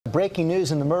Breaking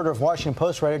news in the murder of Washington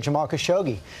Post writer Jamal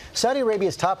Khashoggi. Saudi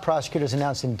Arabia's top prosecutors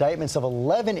announced indictments of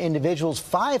 11 individuals.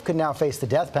 5 could now face the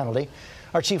death penalty.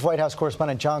 Our chief White House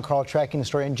correspondent John Carl tracking the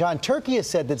story. And John, Turkey has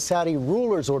said that Saudi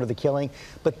rulers ordered the killing,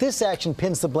 but this action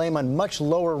pins the blame on much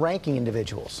lower-ranking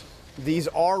individuals. These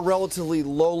are relatively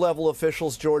low-level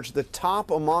officials, George. The top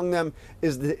among them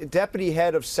is the deputy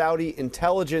head of Saudi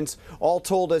intelligence. All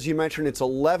told, as you mentioned, it's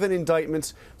 11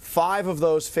 indictments. 5 of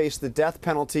those face the death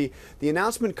penalty. The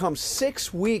announcement comes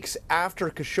 6 weeks after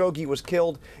Khashoggi was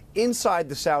killed inside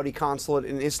the Saudi consulate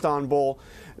in Istanbul.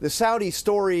 The Saudi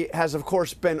story has, of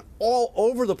course, been all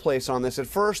over the place on this. At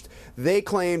first, they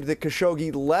claimed that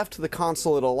Khashoggi left the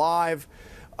consulate alive.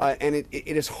 And it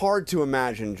is hard to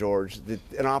imagine, George, that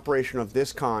an operation of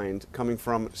this kind coming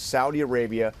from Saudi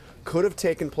Arabia could have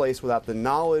taken place without the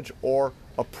knowledge or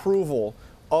approval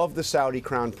of the Saudi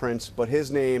crown prince, but his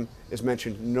name is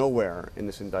mentioned nowhere in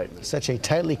this indictment. Such a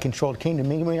tightly controlled kingdom.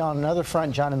 Meanwhile, on another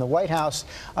front, John, in the White House,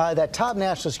 that top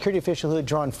national security official who had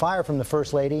drawn fire from the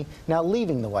First Lady now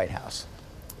leaving the White House.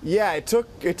 Yeah, it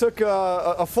took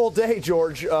a full day,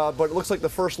 George, but it looks like the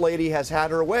First Lady has had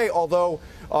her way, although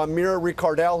Mira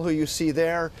Ricardel, who you see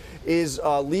there, is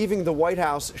leaving the White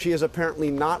House. She is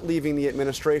apparently not leaving the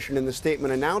administration. In the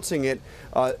statement announcing it,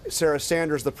 Sarah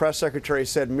Sanders, the press secretary,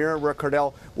 said Mira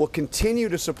Ricardel will continue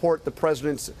to support the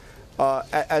president's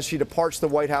as she departs the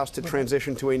White House to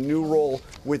transition to a new role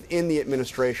within the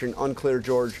administration. Unclear,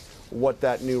 George, what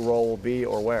that new role will be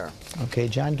or where. Okay,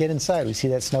 John, get inside. We see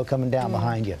that snow coming down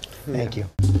behind you. Thank you.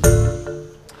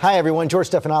 Hi, everyone. George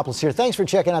Stephanopoulos here. Thanks for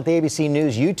checking out the ABC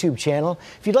News YouTube channel.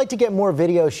 If you'd like to get more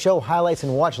videos, show highlights,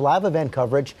 and watch live event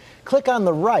coverage, click on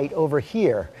the right over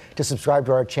here to subscribe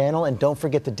to our channel. And don't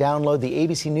forget to download the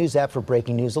ABC News app for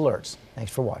breaking news alerts.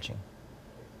 Thanks for watching.